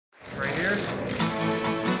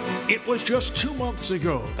It was just 2 months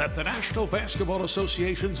ago that the National Basketball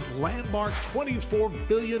Association's landmark $24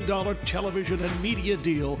 billion television and media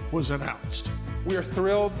deal was announced. We are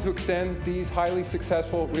thrilled to extend these highly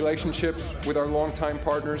successful relationships with our longtime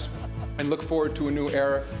partners and look forward to a new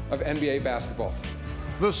era of NBA basketball.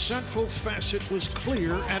 The central facet was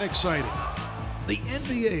clear and exciting. The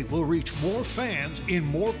NBA will reach more fans in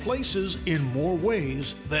more places in more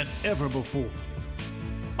ways than ever before.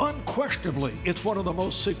 Unquestionably, it's one of the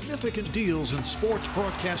most significant deals in sports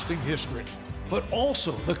broadcasting history, but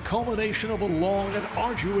also the culmination of a long and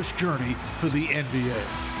arduous journey for the NBA.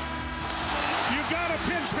 You gotta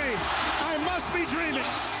pinch me. I must be dreaming.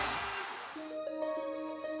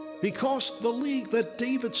 Because the league that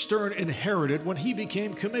David Stern inherited when he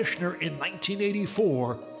became commissioner in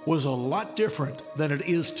 1984 was a lot different than it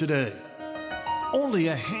is today. Only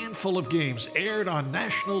a handful of games aired on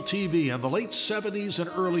national TV in the late 70s and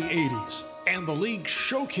early 80s, and the league's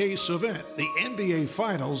showcase event, the NBA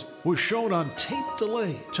Finals, was shown on tape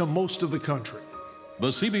delay to most of the country. The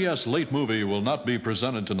CBS late movie will not be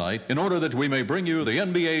presented tonight in order that we may bring you the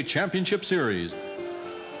NBA Championship Series.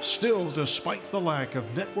 Still, despite the lack of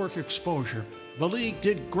network exposure, the league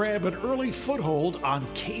did grab an early foothold on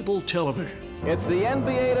cable television. It's the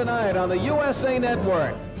NBA Tonight on the USA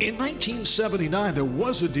Network. In 1979, there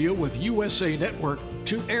was a deal with USA Network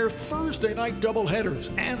to air Thursday night doubleheaders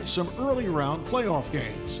and some early round playoff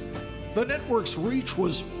games. The network's reach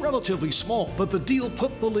was relatively small, but the deal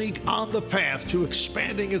put the league on the path to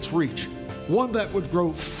expanding its reach, one that would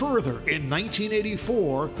grow further in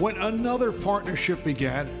 1984 when another partnership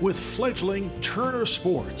began with fledgling Turner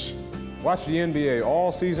Sports. Watch the NBA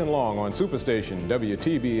all season long on Superstation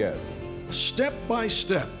WTBS. Step by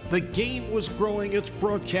step, the game was growing its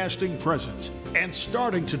broadcasting presence and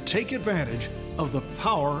starting to take advantage of the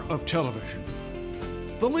power of television.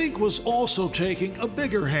 The league was also taking a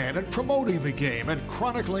bigger hand in promoting the game and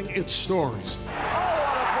chronicling its stories.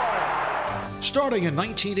 Starting in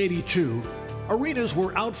 1982, arenas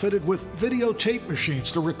were outfitted with videotape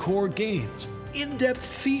machines to record games. In-depth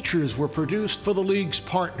features were produced for the league's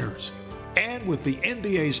partners. And with the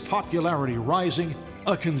NBA's popularity rising,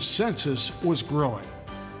 a consensus was growing.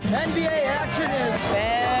 NBA action is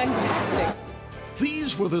fantastic.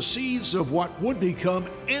 These were the seeds of what would become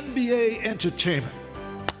NBA Entertainment.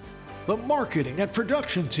 The marketing and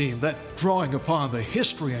production team that, drawing upon the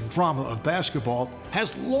history and drama of basketball,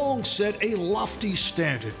 has long set a lofty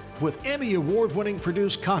standard with Emmy Award-winning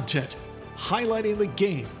produced content, highlighting the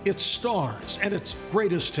game, its stars, and its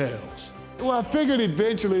greatest tales. Well, I figured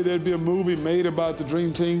eventually there'd be a movie made about the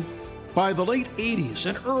Dream Team. By the late 80s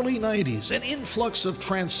and early 90s, an influx of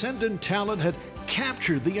transcendent talent had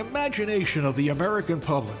captured the imagination of the American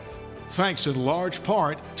public, thanks in large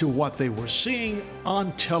part to what they were seeing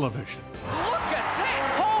on television. Look at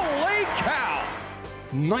that! Holy cow!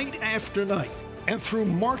 Night after night, and through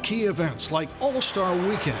marquee events like All-Star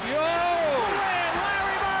Weekend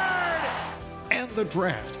Larry Bird! And the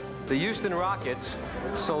draft. The Houston Rockets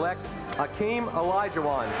select Hakeem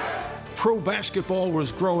Olajuwon. Pro basketball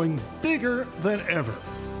was growing bigger than ever.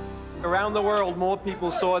 Around the world, more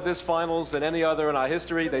people saw this finals than any other in our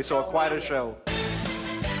history. They saw quite a show.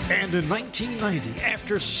 And in 1990,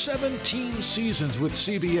 after 17 seasons with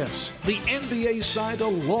CBS, the NBA signed a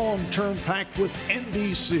long-term pact with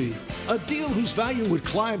NBC, a deal whose value would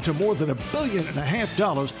climb to more than $1.5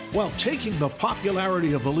 billion while taking the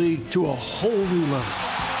popularity of the league to a whole new level.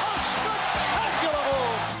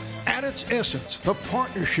 At its essence, the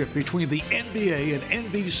partnership between the NBA and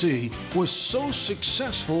NBC was so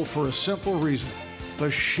successful for a simple reason: the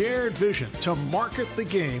shared vision to market the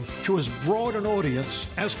game to as broad an audience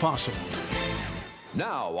as possible.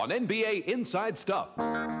 Now on NBA Inside Stuff.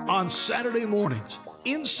 On Saturday mornings,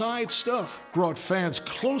 Inside Stuff brought fans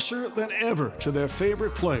closer than ever to their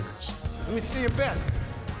favorite players. Let me see your best.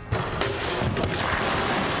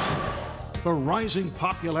 The rising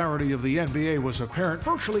popularity of the NBA was apparent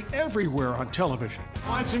virtually everywhere on television.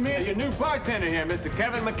 Why don't you meet your new bartender here, Mr.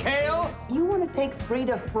 Kevin McHale? You want to take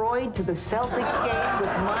Frida Freud to the Celtics game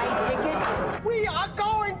with my ticket? We are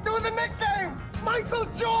going to the Knicks game. Michael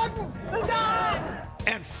Jordan, the dime.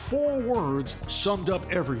 And 4 words summed up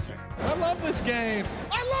everything. I love this game.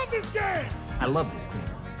 I love this game. I love this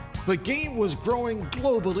game. The game was growing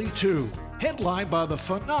globally too, headlined by the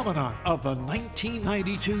phenomenon of the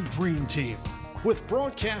 1992 Dream Team, with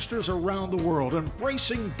broadcasters around the world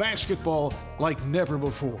embracing basketball like never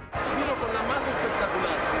before.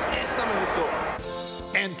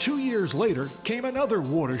 And 2 years later came another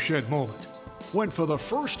watershed moment, when for the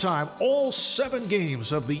first time all 7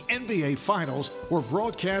 games of the NBA Finals were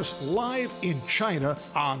broadcast live in China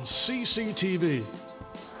on CCTV.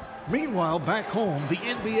 Meanwhile, back home, the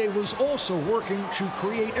NBA was also working to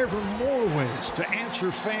create ever more ways to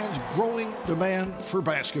answer fans' growing demand for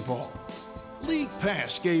basketball. League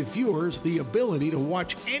Pass gave viewers the ability to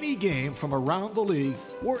watch any game from around the league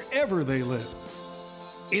wherever they live.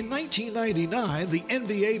 In 1999, the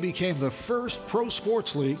NBA became the first pro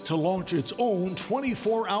sports league to launch its own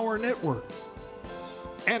 24-hour network.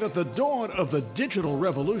 And at the dawn of the digital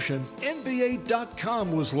revolution,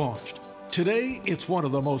 NBA.com was launched. Today, it's one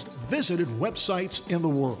of the most visited websites in the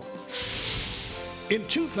world. In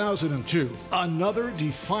 2002, another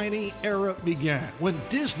defining era began when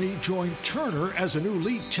Disney joined Turner as a new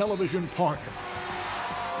league television partner.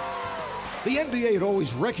 The NBA had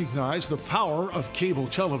always recognized the power of cable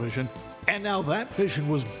television, and now that vision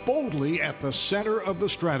was boldly at the center of the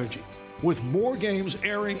strategy, with more games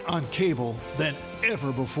airing on cable than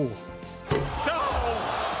ever before.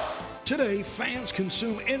 Today, fans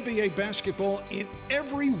consume NBA basketball in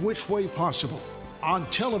every which way possible, on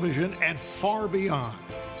television and far beyond,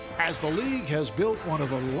 as the league has built one of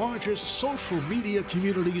the largest social media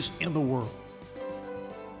communities in the world.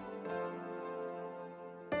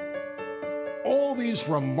 All these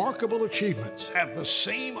remarkable achievements have the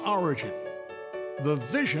same origin, the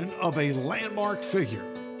vision of a landmark figure,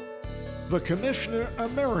 the Commissioner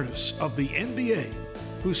Emeritus of the NBA,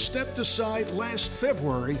 who stepped aside last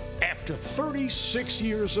February after 36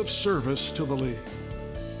 years of service to the league.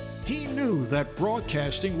 He knew that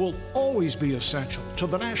broadcasting will always be essential to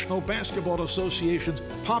the National Basketball Association's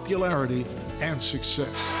popularity and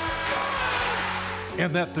success,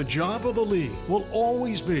 and that the job of the league will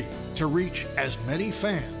always be to reach as many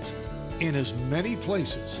fans in as many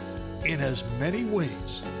places, in as many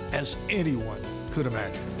ways as anyone could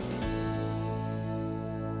imagine.